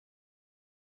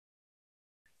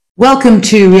Welcome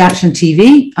to Reaction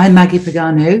TV. I'm Maggie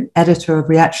Pagano, editor of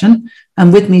Reaction,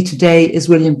 and with me today is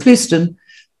William Clouston,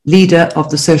 leader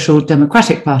of the Social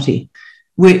Democratic Party,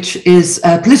 which is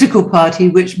a political party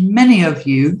which many of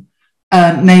you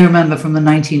may remember from the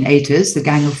 1980s, the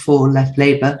Gang of Four left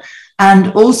Labour,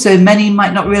 and also many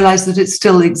might not realise that it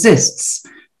still exists.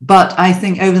 But I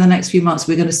think over the next few months,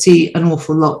 we're going to see an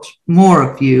awful lot more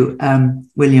of you,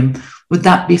 William. Would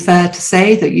that be fair to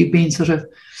say, that you've been sort of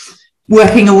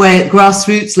working away at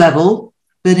grassroots level,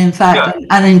 but in fact,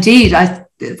 and indeed, I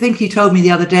think you told me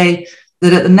the other day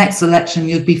that at the next election,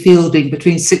 you'd be fielding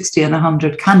between 60 and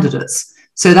 100 candidates.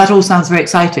 So that all sounds very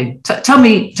exciting. Tell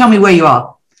me where you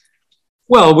are.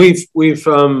 Well, the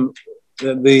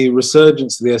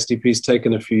resurgence of the SDP has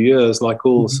taken a few years, like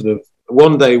all sort of,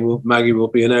 one day Maggie will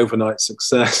be an overnight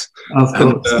success.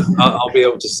 And I'll be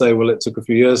able to say, well, it took a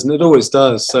few years, and it always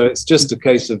does. So it's just a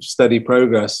case of steady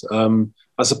progress.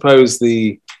 I suppose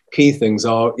the key things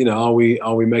are, are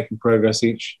we making progress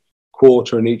each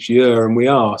quarter and each year? And we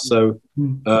are. So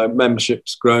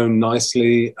membership's grown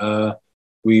nicely.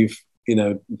 We've,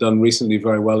 done recently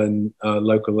very well in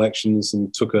local elections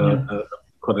and took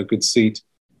quite a good seat.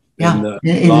 In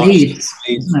Leeds.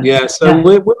 Yeah, so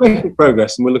we're making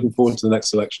progress, and we're looking forward to the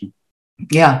next election.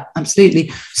 Yeah,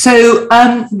 absolutely. So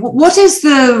what is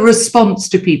the response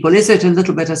to people? Is it a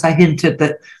little bit, as I hinted,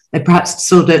 that they perhaps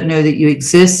still don't know that you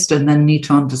exist and then need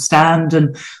to understand?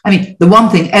 And I mean, the one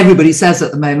thing everybody says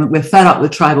at the moment, we're fed up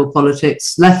with tribal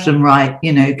politics, left and right,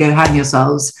 go hang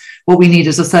yourselves. What we need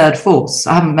is a third force.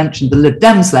 I haven't mentioned the Lib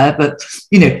Dems there, but,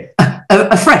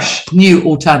 a fresh, new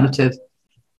alternative.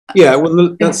 Yeah,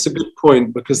 well, that's a good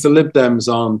point, because the Lib Dems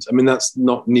aren't, I mean, that's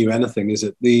not new anything, is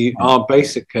it? Our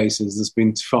basic case is there's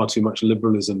been far too much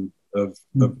liberalism of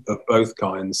both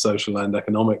kinds, social and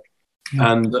economic.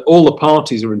 Yeah. And all the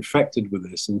parties are infected with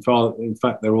this. In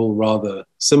fact, they're all rather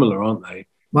similar, aren't they?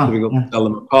 Wow. Difficult to tell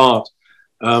them apart.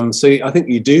 So I think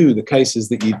the case is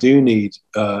that you do need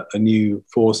a new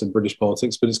force in British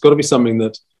politics, but it's got to be something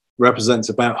that represents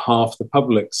about half the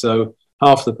public. So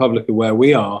half the public are where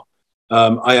we are.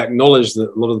 I acknowledge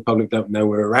that a lot of the public don't know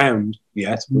we're around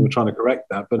yet. We're trying to correct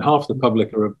that, but half the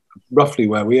public are roughly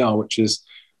where we are, which is,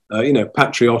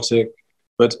 patriotic,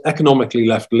 but economically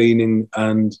left-leaning,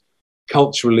 and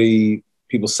culturally,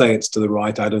 people say it's to the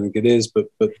right. I don't think it is, but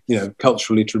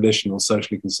culturally traditional,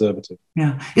 socially conservative.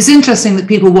 Yeah, it's interesting that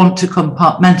people want to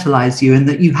compartmentalize you, and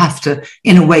that you have to,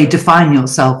 in a way, define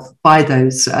yourself by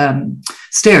those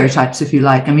stereotypes, if you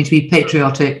like. I mean, to be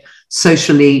patriotic,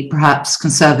 socially, perhaps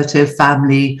conservative,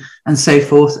 family, and so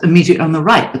forth, immediately on the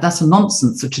right. But that's a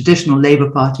nonsense. The traditional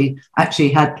Labour Party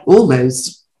actually had all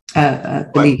those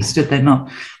beliefs, did they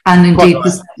not? And indeed,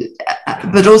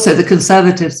 but also the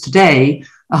Conservatives today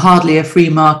are hardly a free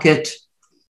market,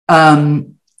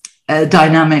 dynamic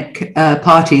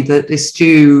party that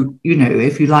eschew,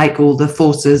 if you like, all the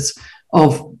forces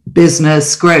of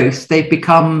business growth. They've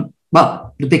become,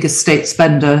 well, the biggest state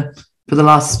spender for the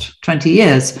last 20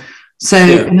 years. So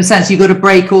in a sense, you've got to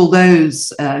break all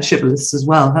those shibboleths as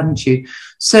well, haven't you?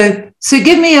 So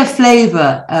give me a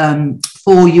flavour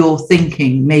for your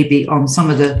thinking, maybe on some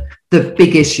of the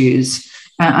big issues.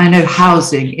 I know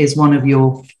housing is one of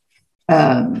your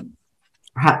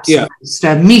perhaps most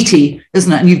meaty,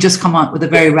 isn't it? And you've just come out with a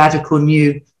very radical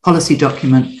new policy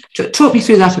document. Talk me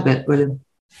through that a bit, William.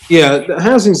 Yeah,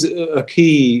 housing's a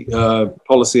key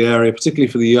policy area,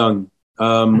 particularly for the young.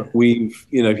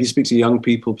 If you speak to young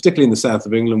people, particularly in the south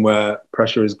of England where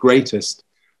pressure is greatest,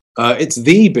 it's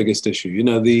the biggest issue.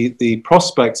 The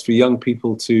prospects for young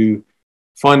people to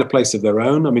find a place of their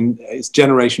own. I mean, it's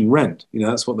generation rent.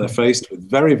 That's what they're faced with.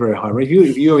 Very, very high rate.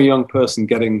 If you're a young person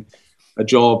getting a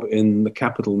job in the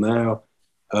capital now,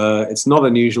 it's not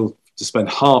unusual to spend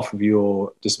half of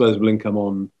your disposable income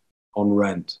on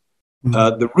rent.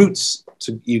 The routes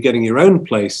to you getting your own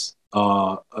place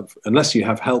are, unless you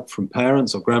have help from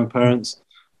parents or grandparents,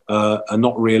 are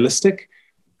not realistic.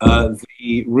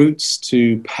 The routes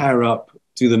to pair up,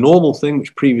 do the normal thing,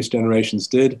 which previous generations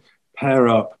did, pair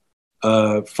up,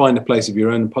 find a place of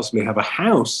your own, possibly have a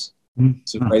house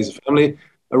to raise a family,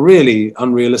 are really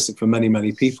unrealistic for many,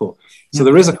 many people. So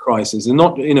there is a crisis, and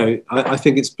not, I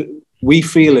think we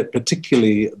feel it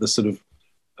particularly at the sort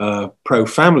of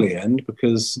pro-family end,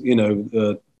 because,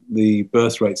 the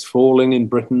birth rate's falling in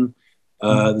Britain.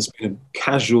 There's been a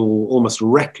casual, almost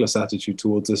reckless attitude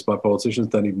towards this by politicians,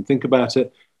 don't even think about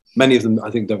it. Many of them,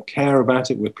 I think, don't care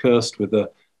about it. We're cursed with a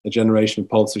generation of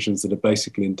politicians that are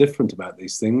basically indifferent about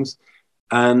these things.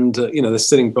 And, they're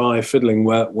sitting by fiddling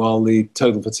while the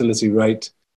total fertility rate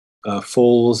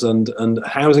falls, and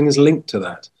housing is linked to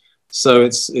that. So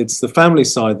it's the family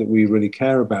side that we really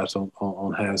care about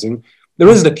on housing. There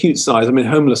is an acute side. I mean,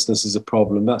 homelessness is a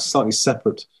problem. That's a slightly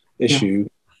separate issue.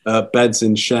 Beds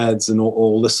in sheds and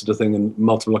all this sort of thing, and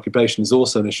multiple occupation is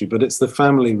also an issue. But it's the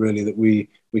family really that we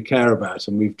care about,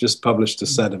 and we've just published a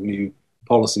set of new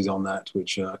policies on that,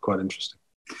 which are quite interesting.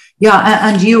 Yeah,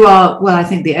 and you are, well, I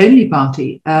think the only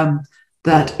party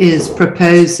that is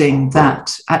proposing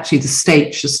that actually the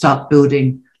state should start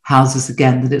building houses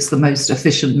again, that it's the most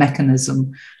efficient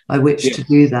mechanism by which to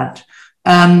do that.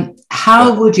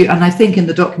 How would you, and I think in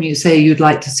the document you say you'd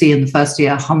like to see in the first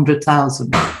year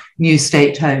 100,000 new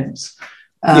state homes,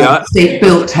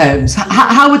 state-built homes.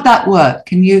 How would that work?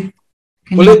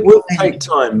 Well, it will take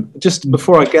time. Just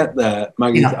before I get there,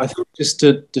 Maggie, I think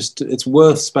it's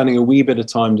worth spending a wee bit of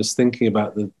time just thinking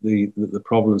about the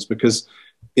problems, because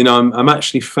I'm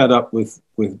actually fed up with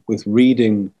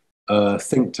reading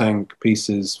think tank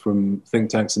pieces from think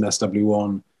tanks in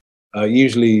SW1.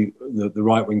 Usually the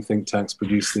right-wing think tanks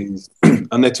produce these,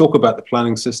 and they talk about the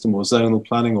planning system or zonal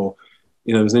planning, or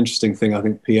there's an interesting thing. I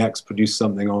think PX produced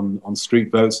something on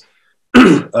street votes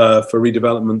for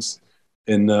redevelopments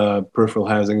in peripheral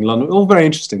housing in London. All very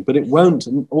interesting, but it won't.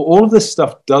 All of this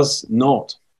stuff does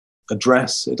not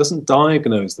address. It doesn't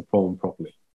diagnose the problem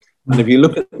properly. And if you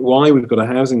look at why we've got a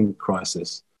housing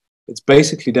crisis, it's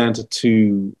basically down to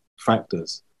two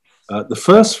factors. The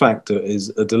first factor is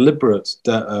a deliberate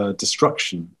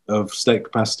destruction of state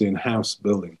capacity in house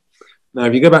building. Now,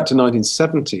 if you go back to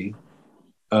 1970,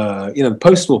 the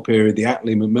post-war period, the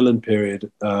Attlee-Macmillan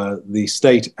period, the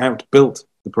state outbuilt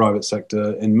the private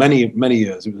sector in many, many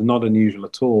years. It was not unusual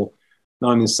at all.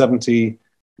 1970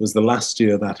 was the last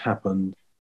year that happened.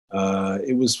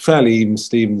 It was fairly even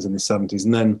Stevens in the 70s.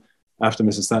 And then after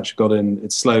Mrs. Thatcher got in,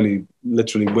 it slowly,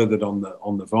 literally withered on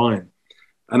the vine.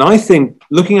 And I think,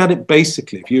 looking at it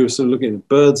basically, if you're sort of looking at a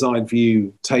bird's eye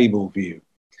view, table view,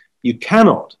 you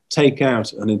cannot take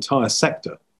out an entire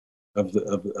sector of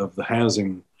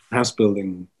the house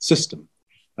building system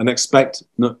and expect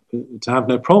to have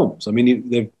no problems. I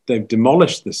mean, they've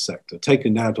demolished this sector,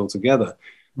 taken it out altogether,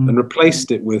 and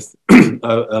replaced it with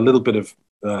a little bit of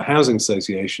housing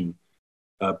association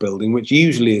building, which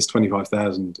usually is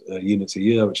 25,000 units a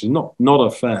year, which is not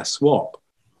a fair swap.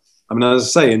 I mean, as I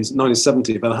say, in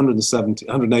 1970, about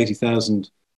 180,000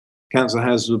 council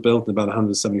houses were built, and about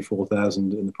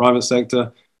 174,000 in the private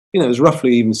sector. It was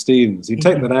roughly even Stevens. You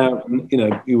take that out, and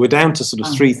you were down to sort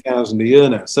of 3,000 a year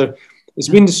now. So it's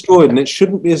been destroyed, and it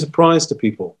shouldn't be a surprise to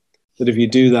people that if you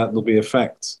do that, there'll be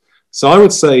effects. So I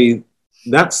would say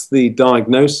that's the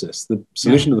diagnosis. The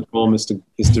solution to the problem is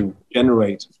to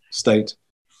generate state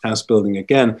house building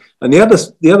again. And the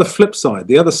other flip side,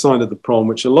 the other side of the problem,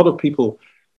 which a lot of people,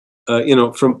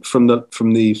 from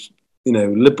the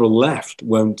liberal left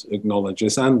won't acknowledge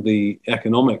this, and the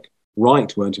economic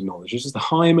right won't acknowledge this, is the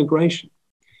high immigration.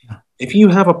 If you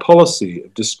have a policy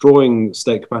of destroying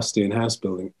state capacity in house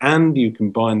building, and you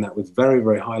combine that with very,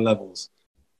 very high levels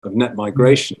of net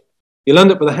migration, you'll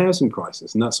end up with a housing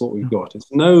crisis, and that's what we've got.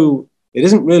 It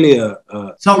isn't really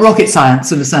it's not rocket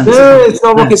science in a sense. No, it's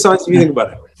not rocket science if you think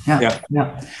about it.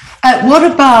 What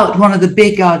about one of the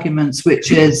big arguments,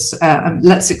 which is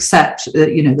let's accept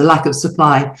the lack of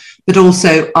supply, but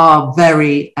also our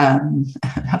very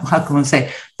how can one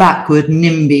say, backward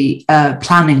NIMBY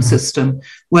planning system,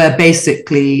 where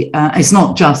basically it's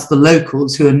not just the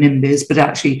locals who are NIMBYs, but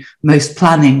actually most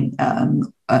planning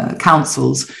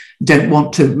councils don't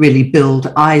want to really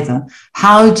build either.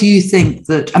 How do you think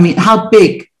that? I mean, how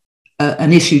big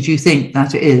an issue do you think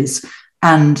that is?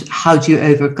 And how do you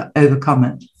overcome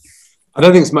it? I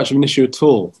don't think it's much of an issue at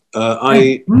all.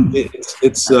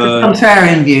 It's a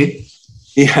contrarian view.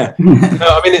 Yeah. No,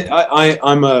 I mean,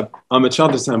 I'm a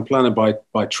chartered town planner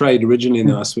by trade originally, and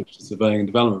then I switched to surveying and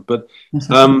development. But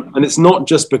and it's not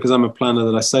just because I'm a planner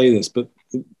that I say this, but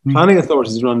planning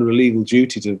authorities are under a legal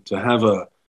duty to have a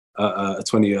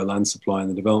 20-year land supply in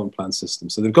the development plan system.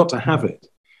 So they've got to have it.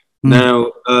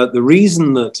 Now, the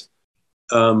reason that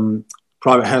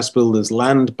private house builders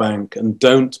land bank and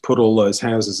don't put all those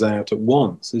houses out at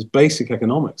once is basic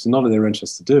economics. It's not in their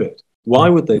interest to do it. Why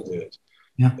would they do it?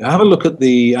 Have a look at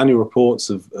the annual reports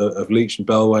of Leach and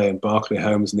Bellway and Berkeley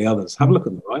Homes and the others. Have a look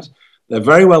at them, right? They're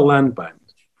very well land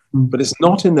banked, but it's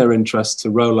not in their interest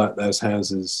to roll out those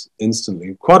houses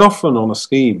instantly. Quite often on a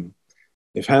scheme,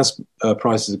 if house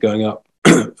prices are going up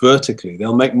vertically,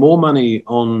 they'll make more money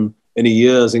in a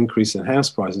year's increase in house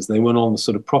prices, they went on the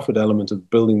sort of profit element of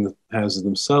building the houses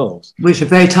themselves. Which are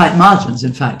very tight margins,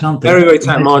 in fact, aren't they? Very, very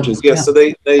tight margins, yes. So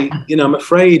they I'm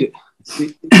afraid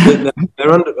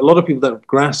they're under, a lot of people don't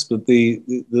grasp that the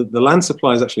land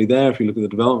supply is actually there if you look at the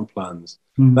development plans.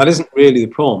 That isn't really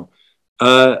the problem.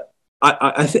 I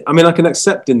mean, I can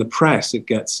accept in the press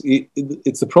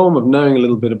it's the problem of knowing a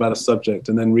little bit about a subject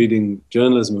and then reading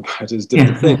journalism about it is a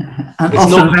different thing. And It's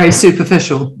often not very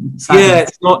superficial. Yeah,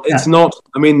 it's not.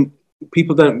 I mean,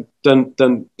 people don't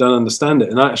understand it.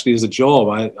 And actually, as a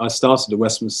job, I started at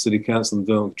Westminster City Council and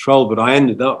Development Control, but I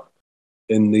ended up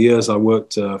in the years I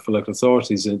worked for local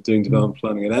authorities doing development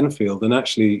planning at Enfield, and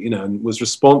actually, was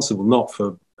responsible not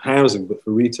for housing but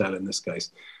for retail in this case,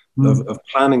 of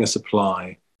planning a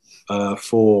supply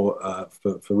for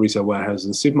retail warehouses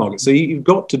and supermarkets. So you've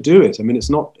got to do it. I mean, it's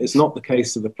not the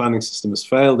case that the planning system has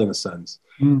failed in a sense.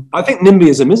 I think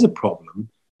NIMBYism is a problem,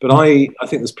 but I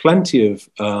think there's plenty of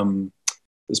urban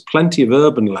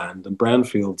land and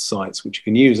brownfield sites which you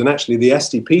can use. And actually, the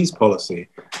SDP's policy,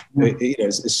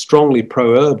 is strongly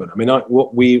pro-urban. I mean,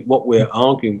 what we're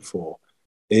arguing for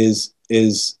is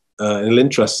it'll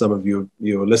interest some of your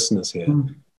listeners here.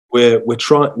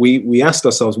 We asked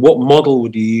ourselves, what model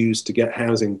would you use to get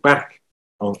housing back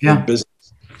on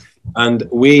business? And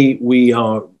we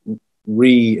are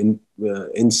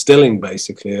instilling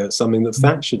basically something that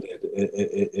Thatcher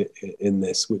did in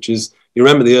this, which is, you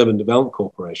remember the urban development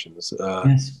corporations,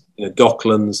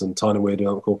 Docklands and Tyne-and-Wear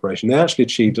Development Corporation. They actually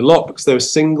achieved a lot because they were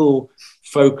single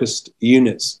focused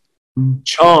units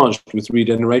charged with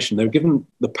regeneration. They were given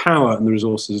the power and the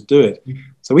resources to do it.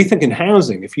 So we think in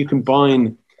housing, if you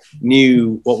combine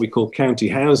new, what we call county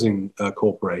housing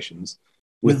corporations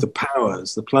with the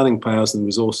powers, the planning powers and the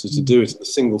resources to do it, and the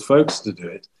single focus to do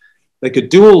it, they could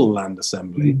do all the land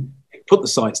assembly, put the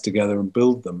sites together and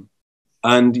build them,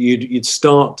 and you'd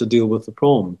start to deal with the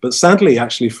problem. But sadly,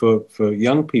 actually, for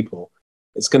young people,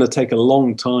 it's going to take a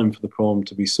long time for the problem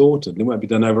to be sorted. It won't be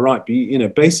done overnight.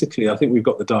 But, basically, I think we've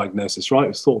got the diagnosis right.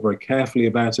 We've thought very carefully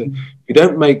about it. We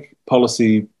don't make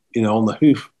policy, on the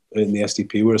hoof in the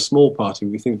SDP. We're a small party.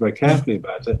 We think very carefully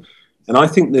about it. And I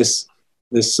think this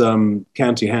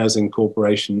county housing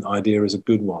corporation idea is a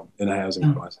good one in a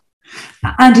housing crisis.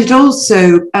 And it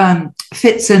also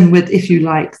fits in with, if you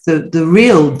like, the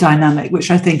real dynamic, which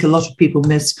I think a lot of people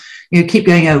miss. Keep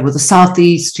going over the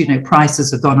southeast,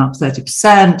 prices have gone up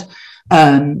 30%,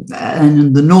 and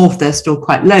in the north, they're still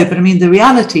quite low. But I mean, the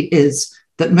reality is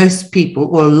that most people,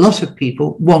 or a lot of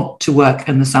people, want to work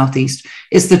in the southeast.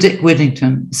 It's the Dick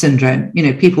Whittington syndrome.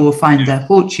 People will find their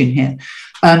fortune here.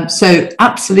 So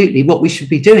absolutely, what we should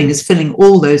be doing is filling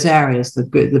all those areas, the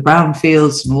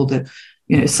brownfields and all the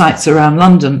sites around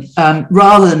London,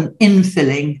 rather than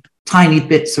infilling tiny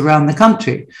bits around the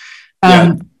country.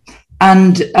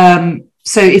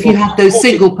 So if you have those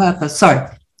single purpose,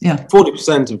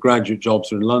 40% of graduate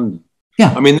jobs are in London.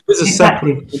 I mean, there is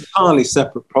entirely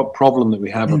separate problem that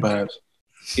we have about,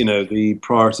 the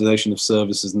prioritisation of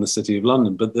services in the City of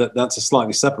London, but that's a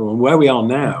slightly separate one. Where we are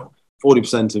now,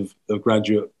 40% of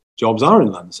graduate jobs are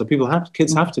in London, so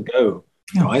kids have to go,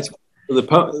 right? But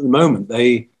at the moment,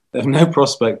 they have no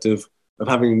prospect of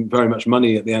having very much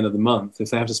money at the end of the month if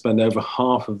they have to spend over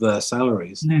half of their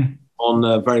salaries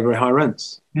on very, very high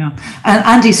rents. And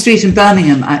Andy Street in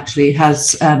Birmingham actually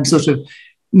has sort of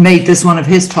made this one of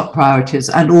his top priorities,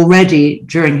 and already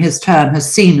during his term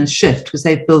has seen a shift because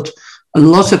they've built a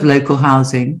lot of local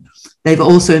housing. They've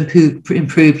also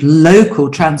improved local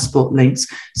transport links.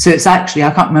 So it's actually,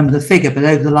 I can't remember the figure, but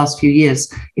over the last few years,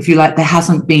 if you like, there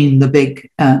hasn't been the big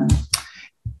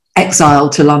exile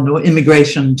to London or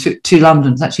immigration to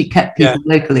London. It's actually kept people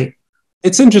locally.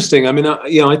 It's interesting. I mean,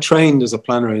 I trained as a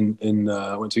planner I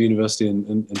went to university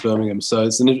in Birmingham. So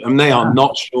they are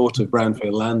not short of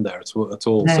brownfield land there at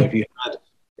all. No. So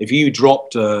if you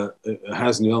dropped a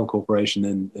housing development corporation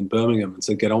in Birmingham and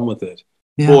said, get on with it,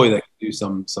 boy, they could do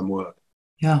some work.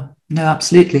 Yeah, no,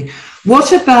 absolutely.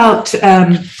 What about,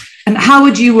 and how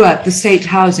would you work the state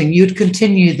housing? You'd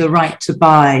continue the right to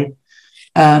buy,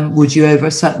 would you, over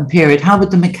a certain period? How would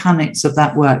the mechanics of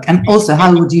that work? And also,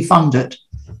 how would you fund it?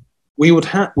 We would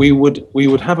have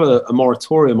a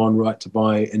moratorium on right to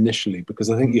buy initially,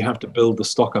 because I think you have to build the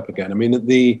stock up again. I mean,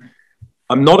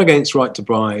 I'm not against right to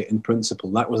buy in principle.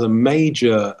 That was a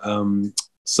major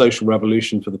social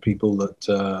revolution for the people that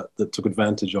took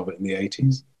advantage of it in the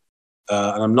 80s.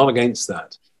 And I'm not against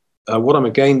that. What I'm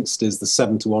against is the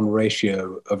 7-to-1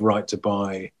 ratio of right to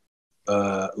buy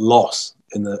loss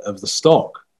of the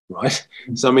stock, right?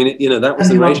 So, I mean, that was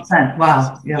the ratio.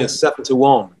 Wow. Yeah.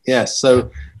 7-to-1. Yes. So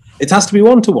it has to be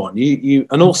 1-to-1.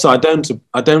 And also, I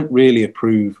don't really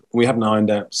approve. We haven't ironed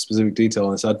out specific detail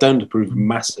on this. I don't approve of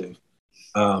massive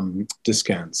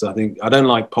discounts. I don't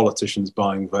like politicians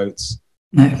buying votes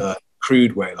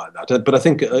crude way like that. But I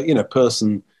think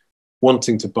person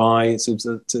wanting to buy, it's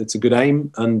a good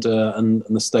aim, and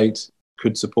the state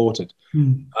could support it.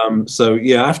 So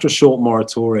yeah, after a short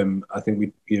moratorium, I think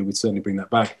we'd certainly bring that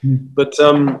back. But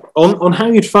on how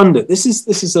you'd fund it, this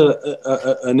is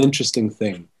an interesting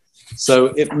thing. So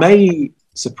it may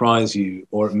surprise you,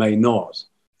 or it may not,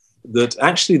 that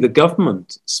actually the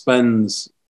government spends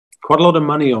quite a lot of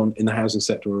money in the housing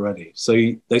sector already. So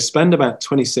they spend about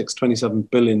 27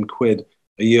 billion quid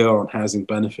a year on housing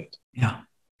benefit. Yeah.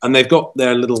 And they've got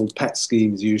their little pet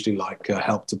schemes, usually like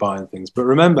Help to Buy and things. But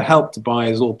remember, Help to Buy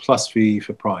is all plus fee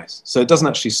for price. So it doesn't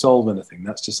actually solve anything.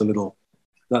 That's just a little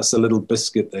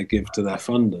biscuit they give to their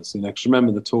funders. Because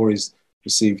remember, the Tories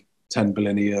received 10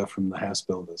 billion a year from the house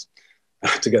builders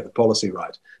to get the policy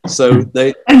right. So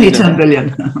they only 10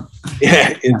 billion.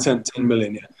 Yeah, 10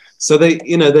 million. Yeah. So the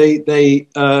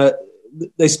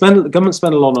government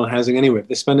spend a lot on housing anyway, but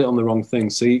they spend it on the wrong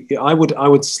thing. So I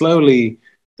would slowly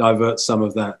divert some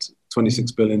of that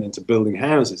 26 billion into building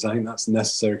houses. I think that's a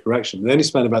necessary correction. They only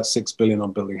spend about 6 billion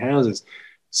on building houses.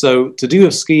 So to do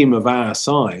a scheme of our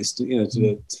size,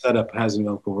 to set up housing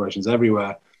development corporations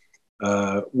everywhere,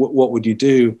 what would you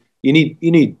do? You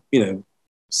need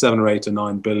 7 or 8 or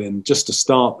 9 billion just to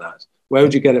start that. Where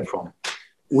would you get it from?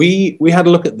 We had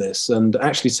a look at this, and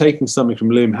actually taking something from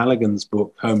Liam Halligan's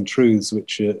book, Home Truths,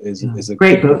 which is a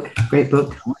great book. Great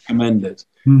book. I recommend it.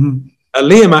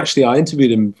 Liam, actually, I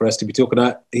interviewed him for STP Talk,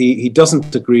 and he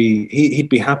doesn't agree. He'd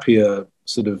be happier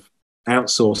sort of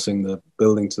outsourcing the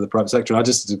building to the private sector. I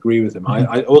just disagree with him.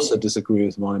 I also disagree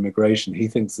with him on immigration. He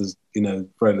thinks there's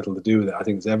very little to do with it. I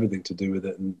think it's everything to do with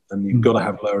it, and you've got to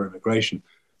have lower immigration.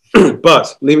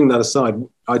 But leaving that aside,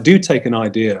 I do take an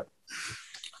idea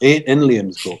in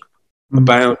Liam's book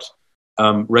about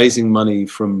raising money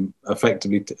from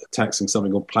effectively taxing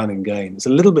something called planning gain. It's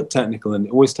a little bit technical, and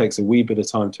it always takes a wee bit of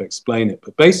time to explain it.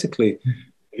 But basically,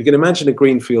 if you can imagine a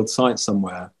greenfield site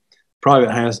somewhere,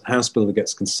 private house builder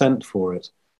gets consent for it.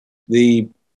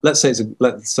 Let's say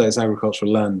it's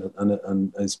agricultural land,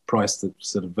 and is priced at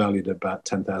sort of valued at about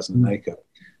 10,000 an acre,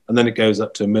 and then it goes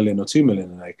up to $1 million or $2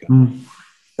 million an acre.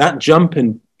 That jump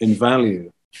in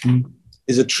value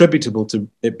is attributable to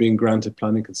it being granted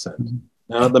planning consent.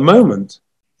 Now, at the moment,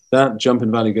 that jump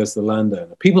in value goes to the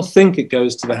landowner. People think it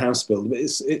goes to the house builder, but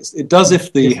it does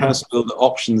if the house builder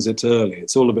options it early.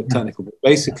 It's all a bit technical, but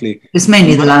basically... It's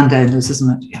mainly the landowners,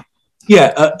 isn't it?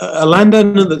 Yeah, a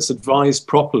landowner that's advised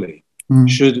properly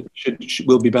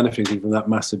will be benefiting from that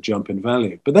massive jump in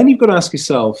value. But then you've got to ask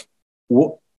yourself,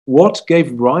 what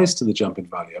gave rise to the jump in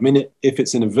value? I mean, if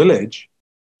it's in a village,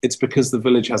 it's because the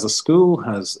village has a school,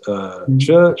 has a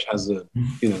church, has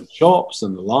shops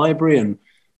and a library and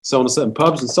so on, and certain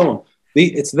pubs and so on.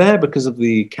 It's there because of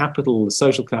the capital, the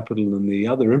social capital, and the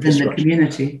other infrastructure. In the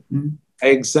community.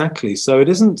 Exactly. So it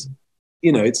isn't,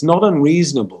 it's not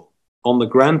unreasonable on the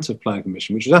grant of planning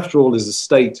permission, which after all is a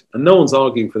state, and no one's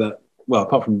arguing for that. Well,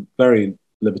 apart from very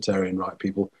libertarian right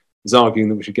people, is arguing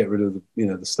that we should get rid of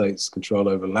the state's control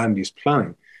over land use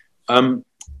planning.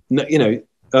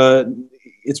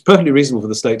 It's perfectly reasonable for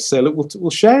the state to say, look,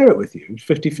 we'll share it with you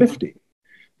 50-50.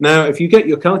 Now, if you get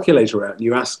your calculator out and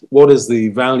you ask what is the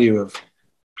value of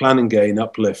planning gain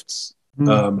uplifts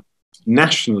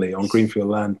nationally on greenfield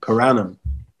land per annum,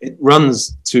 it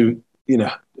runs to,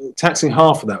 taxing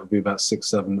half of that would be about 6,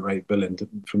 7, or 8 billion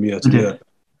from year to year,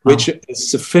 which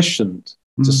is sufficient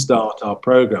to start our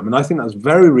program. And I think that's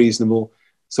very reasonable.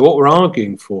 So what we're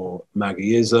arguing for,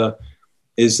 Maggie, is a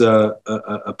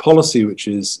policy which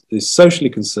is socially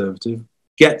conservative,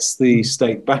 gets the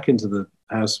state back into the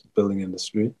house building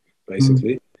industry,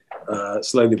 basically,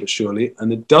 slowly but surely,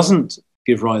 and it doesn't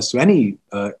give rise to any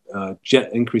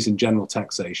increase in general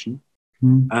taxation.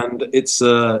 And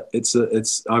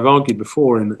I've argued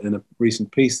before in a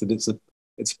recent piece that it's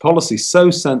a policy so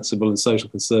sensible and social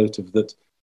conservative that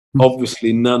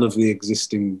obviously none of the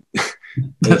existing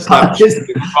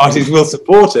parties will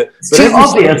support it. It's too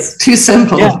obvious, too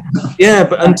simple. Yeah,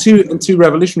 but too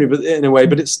revolutionary, but in a way.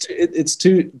 But it's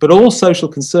too. But all social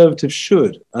conservatives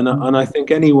should, and I think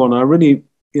anyone. I really,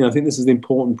 I think this is the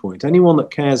important point. Anyone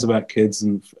that cares about kids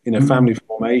and family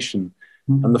formation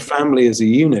and the family as a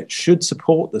unit should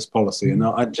support this policy, and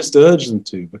I just urge them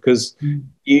to, because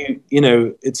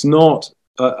it's not.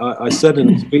 I said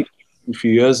in a speech a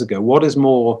few years ago, what is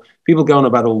more, people go on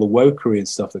about all the wokery and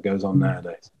stuff that goes on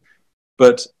nowadays,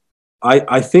 but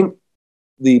I think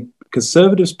the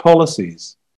Conservatives'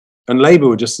 policies, and Labour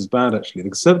were just as bad actually, the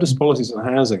Conservatives' policies on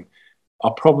housing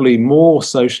are probably more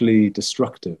socially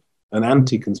destructive and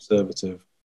anti-conservative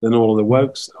than all of the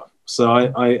woke stuff. So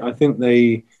I think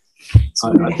they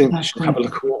should have a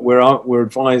look at what we're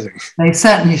advising. They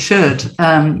certainly should.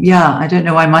 I don't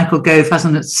know why Michael Gove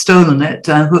hasn't stolen it,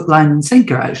 hook, line and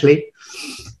sinker, actually.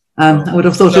 I would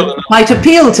have thought it might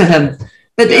appeal to him.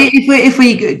 But if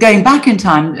we going back in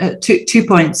time, 2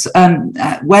 points.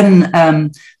 When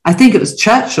I think it was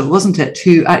Churchill, wasn't it,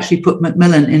 who actually put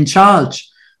Macmillan in charge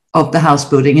of the house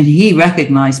building, and he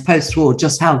recognised post-war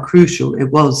just how crucial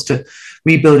it was to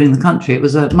rebuilding the country. It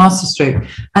was a masterstroke.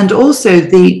 And also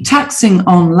the taxing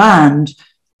on land,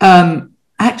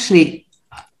 actually,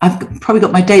 I've probably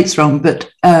got my dates wrong,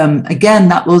 but again,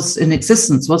 that was in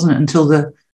existence, wasn't it, until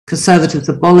the Conservatives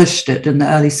abolished it in the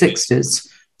early 60s.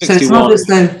 61. So it's not as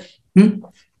though... It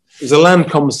was a Land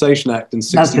Compensation Act in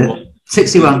 61.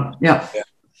 61, yeah.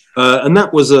 And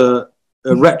that was a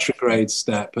retrograde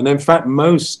step. And in fact,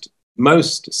 most,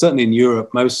 certainly in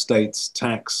Europe, most states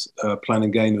tax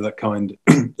planning gain of that kind.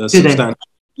 Substantial.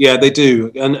 Yeah, they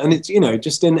do. And it's,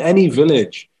 just in any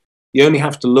village, you only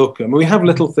have to look. I mean, we have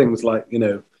little things like,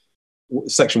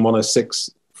 Section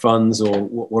 106 funds, or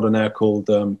what are now called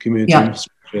community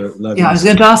infrastructure levies. Yeah, I was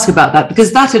going to ask about that,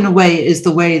 because that in a way is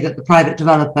the way that the private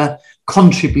developer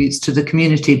contributes to the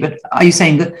community. But are you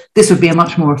saying that this would be a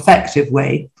much more effective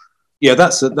way? Yeah,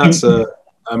 that's a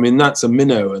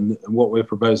minnow, and what we're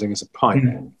proposing is a pipe.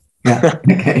 Yeah.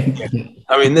 Okay. Yeah.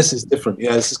 I mean, this is different.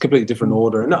 Yeah, this is a completely different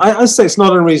order. And I say it's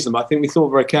not unreasonable. I think we thought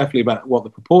very carefully about what the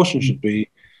proportion should be.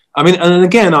 I mean, and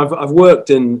again, I've worked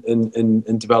in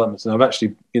developments, and I've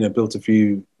actually built a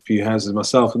few houses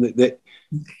myself, and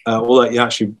although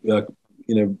actually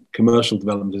commercial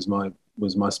development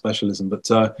was my specialism.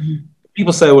 But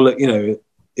people say, well, it'll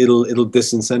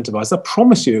disincentivize. I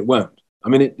promise you, it won't. I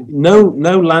mean,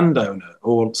 no landowner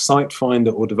or site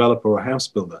finder or developer or house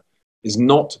builder is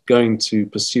not going to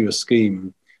pursue a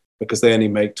scheme because they only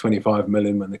make 25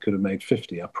 million when they could have made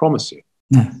 50. I promise you.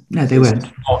 No, they won't.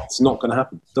 It's not going to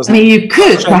happen. You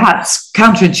could perhaps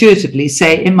counterintuitively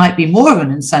say it might be more of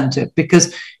an incentive,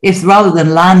 because if rather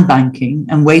than land banking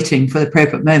and waiting for the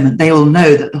appropriate moment, they all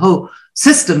know that the whole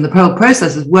system, the whole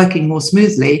process is working more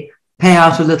smoothly, pay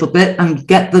out a little bit and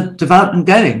get the development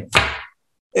going.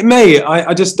 It may.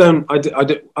 I just don't.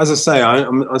 As I say,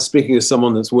 I'm speaking as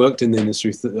someone that's worked in the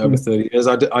industry over 30 years.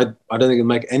 I don't think it'll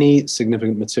make any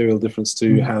significant material difference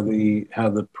to how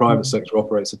the private sector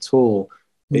operates at all.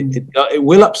 It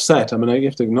will upset. I mean, you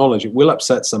have to acknowledge it will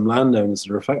upset some landowners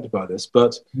that are affected by this.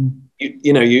 But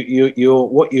if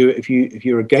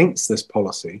you're against this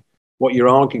policy, what you're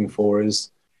arguing for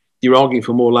is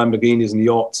more Lamborghinis and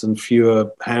yachts and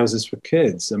fewer houses for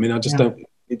kids. I mean, I just don't.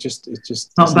 It's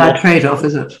just not a bad trade-off,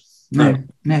 is it? No.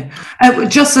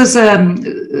 Just as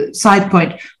a side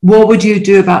point, what would you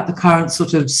do about the current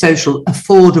sort of social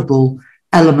affordable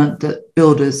element that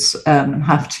builders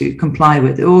have to comply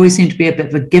with? It always seemed to be a bit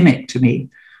of a gimmick to me.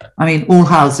 I mean, all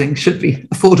housing should be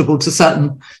affordable to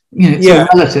certain, it's all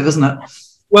relative, isn't it?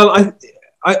 Well,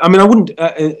 I mean, I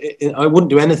wouldn't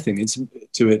do anything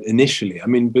to it initially. I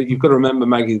mean, but you've got to remember,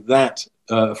 Maggie, that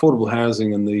affordable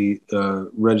housing and the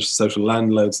registered social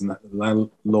landlords and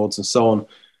landlords and so on,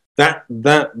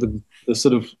 the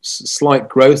sort of slight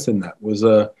growth in that was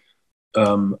a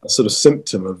sort of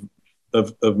symptom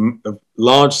of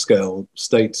large scale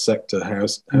state sector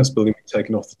house building being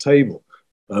taken off the table.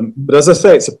 But as I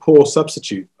say, it's a poor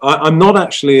substitute. I'm not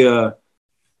actually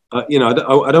I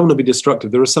don't want to be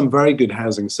destructive. There are some very good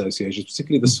housing associations,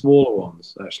 particularly the smaller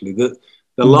ones, actually. The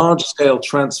large-scale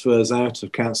transfers out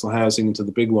of council housing into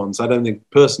the big ones, I don't think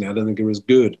are as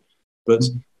good. But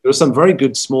there are some very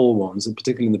good small ones, and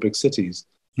particularly in the big cities.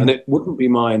 And it wouldn't be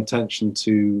my intention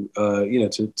to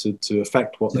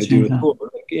affect what they do at all.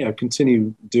 But,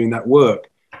 continue doing that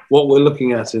work. What we're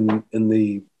looking at in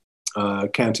the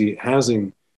county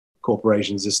housing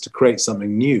corporations is to create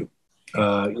something new.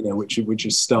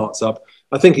 Which starts up.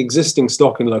 I think existing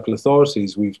stock in local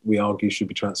authorities, we argue, should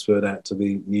be transferred out to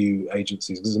the new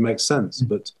agencies because it makes sense.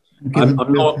 But I'm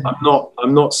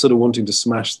not sort of wanting to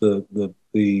smash the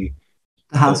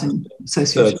housing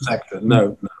association sector.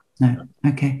 No.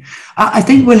 Okay. I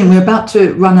think, William, we're about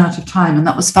to run out of time, and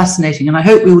that was fascinating. And I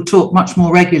hope we will talk much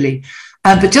more regularly.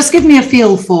 But just give me a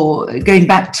feel for going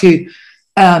back to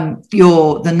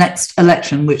the next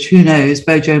election, which, who knows,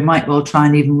 Bojo might well try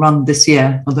and even run this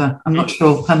year, although I'm not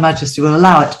sure Her Majesty will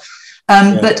allow it.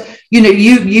 But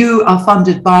you are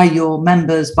funded by your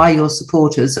members, by your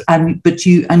supporters, and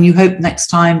you hope next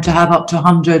time to have up to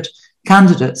 100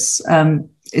 candidates.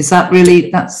 Is that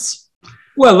really that's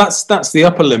the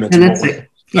upper limit?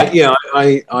 Yeah.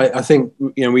 I think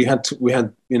we had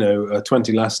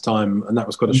 20 last time, and that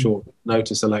was quite a short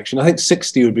notice election. I think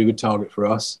 60 would be a good target for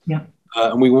us. Yeah.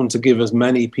 And we want to give as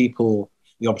many people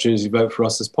the opportunity to vote for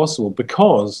us as possible,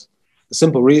 because the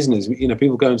simple reason is,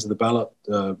 people go into the ballot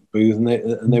booth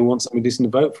and they want something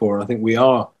decent to vote for. And I think we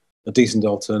are a decent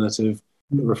alternative.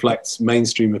 that reflects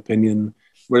mainstream opinion.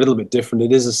 We're a little bit different.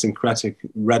 It is a syncretic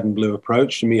red and blue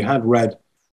approach. I mean, you had red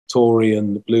Tory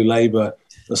and blue Labour,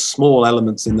 the small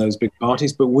elements in those big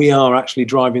parties, but we are actually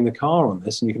driving the car on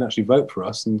this, and you can actually vote for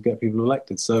us and get people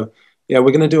elected. So, yeah,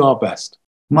 we're going to do our best.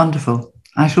 Wonderful.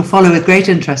 I shall follow with great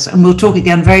interest, and we'll talk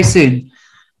again very soon.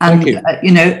 And,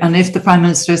 you know, and if the Prime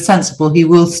Minister is sensible, he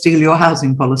will steal your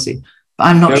housing policy. But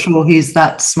I'm not sure he's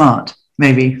that smart,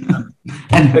 maybe.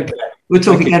 Anyway, we'll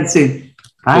talk again soon.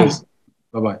 Bye.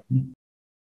 Bye-bye.